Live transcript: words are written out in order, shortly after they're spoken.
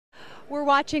We're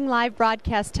watching live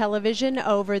broadcast television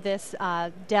over this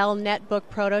Dell netbook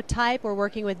prototype. We're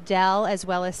working with Dell as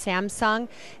well as Samsung.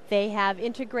 They have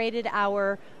integrated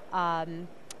our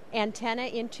antenna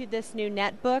into this new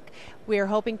netbook. We're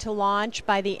hoping to launch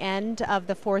by the end of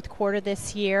the fourth quarter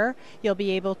this year. You'll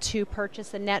be able to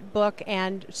purchase a netbook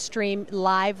and stream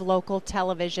live local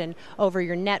television over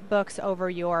your netbooks, over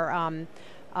your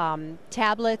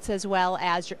tablets, as well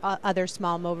as your other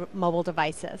small mobile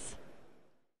devices.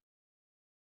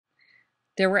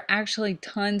 There were actually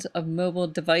tons of mobile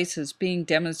devices being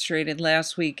demonstrated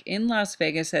last week in Las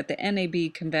Vegas at the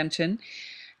NAB convention.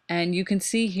 And you can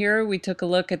see here, we took a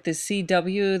look at the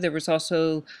CW. There was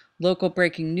also local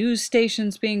breaking news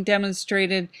stations being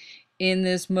demonstrated in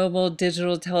this mobile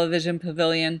digital television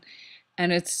pavilion.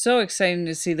 And it's so exciting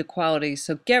to see the quality.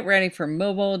 So get ready for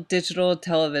mobile digital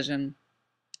television.